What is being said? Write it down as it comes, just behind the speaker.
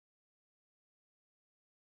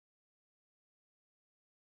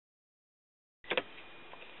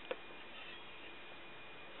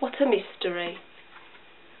a mystery.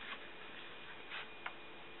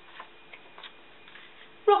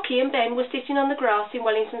 Rocky and Ben were sitting on the grass in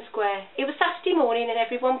Wellington Square. It was Saturday morning and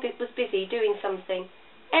everyone was busy doing something.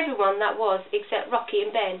 Everyone, that was, except Rocky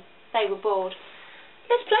and Ben. They were bored.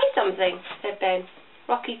 "Let's play something," said Ben.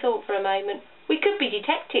 Rocky thought for a moment. "We could be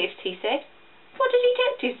detectives," he said. "What do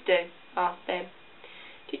detectives do?" asked Ben.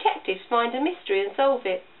 "Detectives find a mystery and solve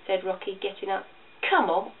it," said Rocky, getting up. "Come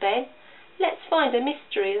on, Ben. Let's find a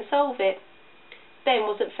mystery and solve it." Ben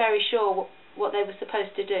wasn't very sure what they were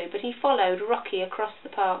supposed to do, but he followed Rocky across the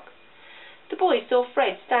park. The boys saw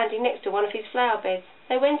Fred standing next to one of his flower beds.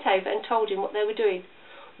 They went over and told him what they were doing.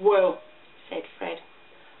 "Well," said Fred,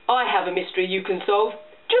 "I have a mystery you can solve.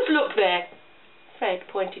 Just look there." Fred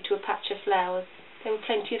pointed to a patch of flowers. There were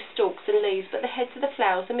plenty of stalks and leaves, but the heads of the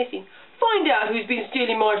flowers are missing. "Find out who's been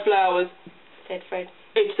stealing my flowers," said Fred.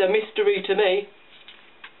 "It's a mystery to me."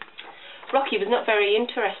 Rocky was not very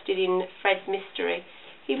interested in Fred's mystery.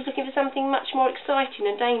 He was looking for something much more exciting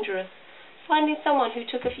and dangerous. Finding someone who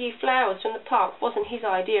took a few flowers from the park wasn't his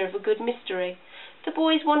idea of a good mystery. The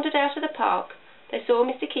boys wandered out of the park. They saw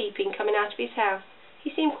Mr. Keeping coming out of his house.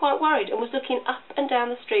 He seemed quite worried and was looking up and down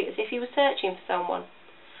the street as if he was searching for someone.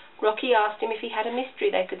 Rocky asked him if he had a mystery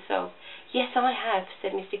they could solve. "Yes, I have,"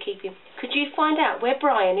 said Mr. Keeping. "Could you find out where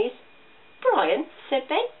Brian is?" "Brian?" said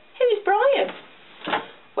Ben. "Who is Brian?"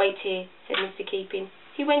 "Wait here," said Mr. Keeping.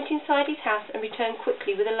 He went inside his house and returned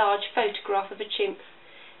quickly with a large photograph of a chimp.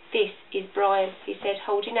 "This is Brian," he said,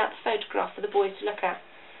 holding out the photograph for the boys to look at.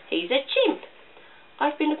 "He's a chimp.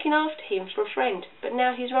 I've been looking after him for a friend, but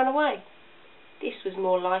now he's run away." This was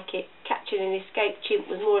more like it. Catching an escaped chimp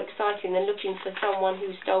was more exciting than looking for someone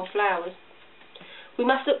who stole flowers. "We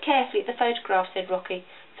must look carefully at the photograph," said Rocky,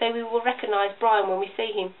 "so we will recognise Brian when we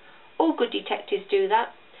see him. All good detectives do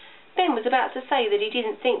that." Ben was about to say that he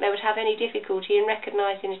didn't think they would have any difficulty in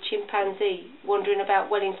recognising a chimpanzee wandering about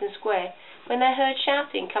Wellington Square when they heard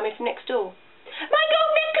shouting coming from next door. "My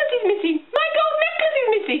gold necklace is missing! My gold necklace is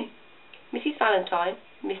missing!" Mrs. Valentine,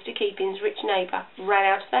 Mr. Keeping's rich neighbour, ran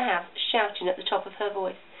out of the house shouting at the top of her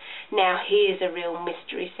voice. "Now here's a real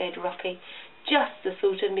mystery," said Rocky. "Just the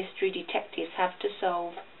sort of mystery detectives have to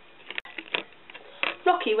solve."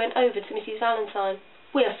 Rocky went over to Mrs. Valentine.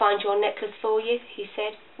 "We'll find your necklace for you," he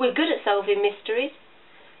said. "We're good at solving mysteries."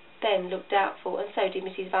 Ben looked doubtful, and so did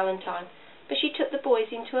Mrs. Valentine, but she took the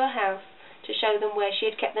boys into her house to show them where she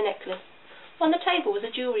had kept the necklace. On the table was a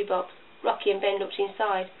jewellery box. Rocky and Ben looked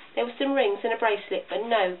inside. There were some rings and a bracelet, but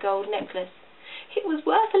no gold necklace. "It was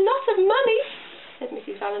worth a lot of money," said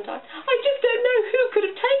Mrs. Valentine. "I just don't know who could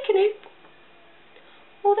have taken it."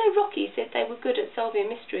 Although Rocky said they were good at solving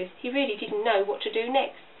mysteries, he really didn't know what to do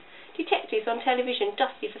next. Detectives on television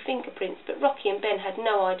dusted for fingerprints, but Rocky and Ben had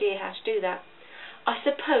no idea how to do that. "I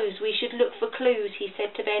suppose we should look for clues," he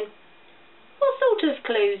said to Ben. "What sort of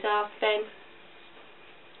clues?" asked Ben.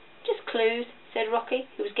 "Just clues," said Rocky,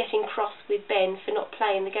 who was getting cross with Ben for not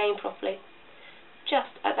playing the game properly.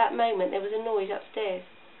 Just at that moment there was a noise upstairs.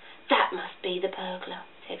 "That must be the burglar,"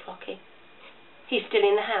 said Rocky. "He's still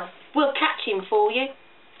in the house. We'll catch him for you."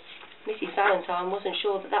 Mrs. Valentine wasn't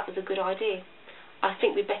sure that was a good idea. "I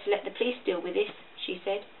think we'd better let the police deal with this," she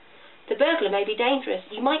said. "The burglar may be dangerous.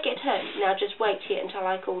 You might get hurt. Now just wait here until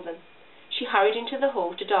I call them." She hurried into the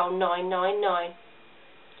hall to dial 999.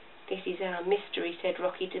 "This is our mystery," said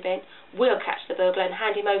Rocky to Ben. "We'll catch the burglar and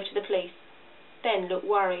hand him over to the police." Ben looked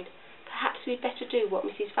worried. "Perhaps we'd better do what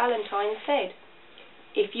Mrs. Valentine said."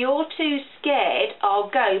 "If you're too scared, I'll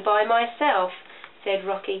go by myself," said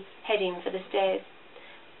Rocky, heading for the stairs.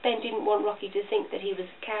 Ben didn't want Rocky to think that he was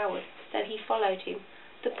a coward, so he followed him.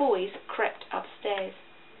 The boys crept upstairs.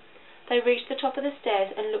 They reached the top of the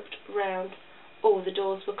stairs and looked round. All the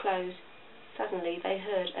doors were closed. Suddenly they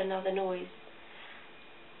heard another noise.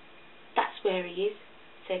 "That's where he is,"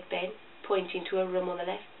 said Ben, pointing to a room on the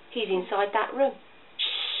left. "He's inside that room."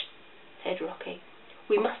 "Shh," said Rocky.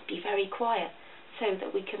 "We must be very quiet, so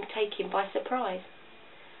that we can take him by surprise."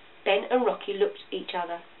 Ben and Rocky looked at each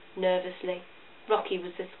other, nervously. Rocky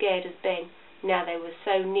was as scared as Ben, now they were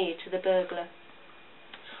so near to the burglar.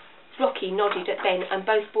 Rocky nodded at Ben, and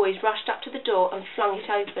both boys rushed up to the door and flung it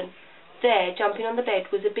open. There, jumping on the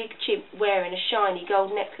bed, was a big chimp wearing a shiny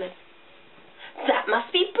gold necklace. "That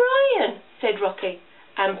must be Brian," said Rocky.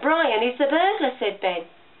 "And Brian is the burglar," said Ben.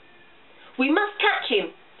 "We must catch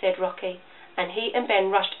him," said Rocky, and he and Ben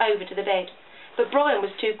rushed over to the bed. But Brian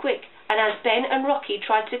was too quick, and as Ben and Rocky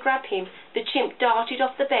tried to grab him, the chimp darted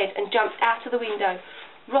off the bed and jumped out of the window.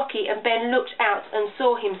 Rocky and Ben looked out and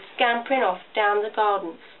saw him scampering off down the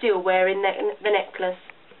garden, still wearing the necklace.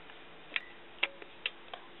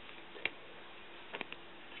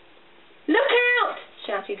 "Look out!"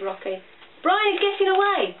 shouted Rocky. "Brian is getting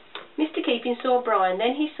away!" Mr. Keeping saw Brian,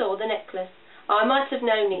 then he saw the necklace. "I might have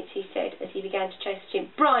known it," he said, as he began to chase the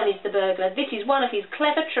chimp. "Brian is the burglar. This is one of his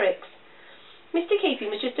clever tricks." Mr. Keeping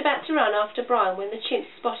was just about to run after Brian when the chimp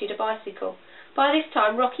spotted a bicycle. By this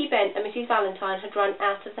time, Rocky, Ben and Mrs. Valentine had run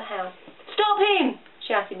out of the house. "Stop him!"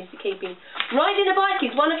 shouted Mr. Keeping. "Riding a bike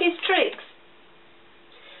is one of his tricks."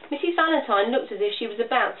 Mrs. Valentine looked as if she was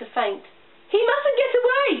about to faint. "He mustn't get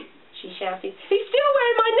away!" she shouted. "He's still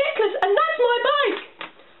wearing my necklace, and that's my bike!"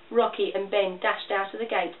 Rocky and Ben dashed out of the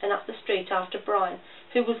gate and up the street after Brian,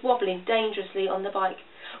 who was wobbling dangerously on the bike.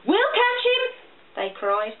 "We'll catch him!" they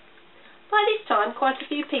cried. By this time quite a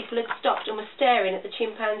few people had stopped and were staring at the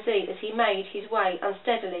chimpanzee as he made his way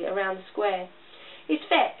unsteadily around the square. His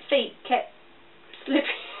feet kept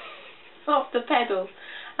slipping off the pedals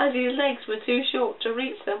as his legs were too short to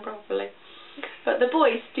reach them properly, but the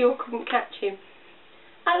boys still couldn't catch him.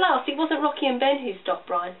 At last it wasn't Rocky and Ben who stopped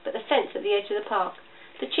Brian, but the fence at the edge of the park.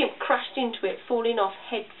 The chimp crashed into it, falling off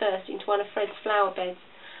head first into one of Fred's flower beds.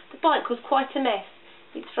 The bike was quite a mess,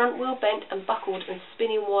 its front wheel bent and buckled and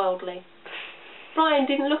spinning wildly. Brian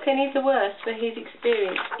didn't look any the worse for his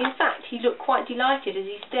experience. In fact, he looked quite delighted as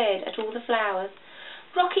he stared at all the flowers.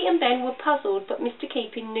 Rocky and Ben were puzzled, but Mr.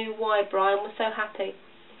 Keeping knew why Brian was so happy.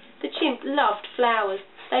 The chimp loved flowers.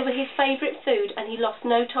 They were his favourite food, and he lost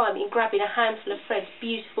no time in grabbing a handful of Fred's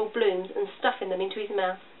beautiful blooms and stuffing them into his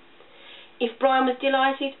mouth. If Brian was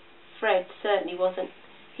delighted, Fred certainly wasn't.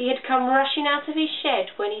 He had come rushing out of his shed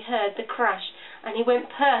when he heard the crash, and he went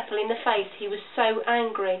purple in the face, he was so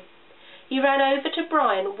angry. He ran over to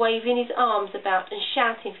Brian, waving his arms about and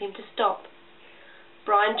shouting for him to stop.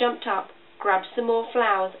 Brian jumped up, grabbed some more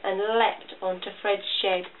flowers and leapt onto Fred's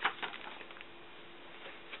shed.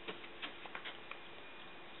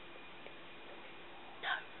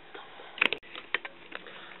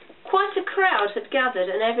 Quite a crowd had gathered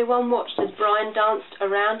and everyone watched as Brian danced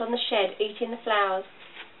around on the shed eating the flowers.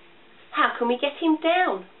 "How can we get him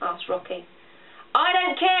down?" asked Rocky. "I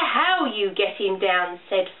don't care how you get him down,"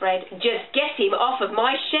 said Fred. "Just get him off of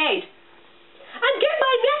my shed." "And get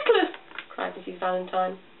my necklace!" cried Mrs.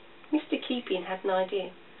 Valentine. Mr. Keeping had an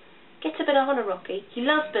idea. "Get a banana, Rocky. He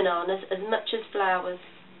loves bananas as much as flowers."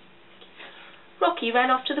 Rocky ran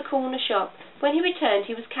off to the corner shop. When he returned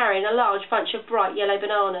he was carrying a large bunch of bright yellow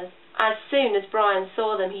bananas. As soon as Brian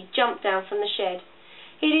saw them he jumped down from the shed.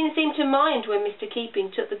 He didn't seem to mind when Mr. Keeping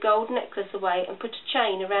took the gold necklace away and put a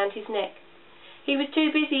chain around his neck. He was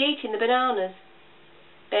too busy eating the bananas.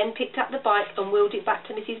 Ben picked up the bike and wheeled it back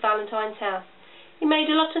to Mrs. Valentine's house. He made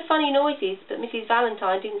a lot of funny noises, but Mrs.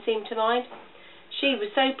 Valentine didn't seem to mind. She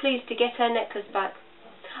was so pleased to get her necklace back.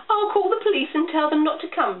 "I'll call the police and tell them not to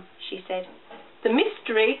come," she said. "The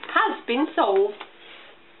mystery has been solved."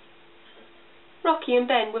 Rocky and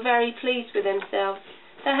Ben were very pleased with themselves.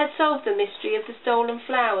 They had solved the mystery of the stolen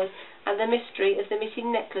flowers and the mystery of the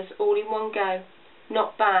missing necklace all in one go.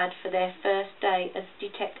 Not bad for their first day as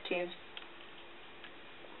detectives.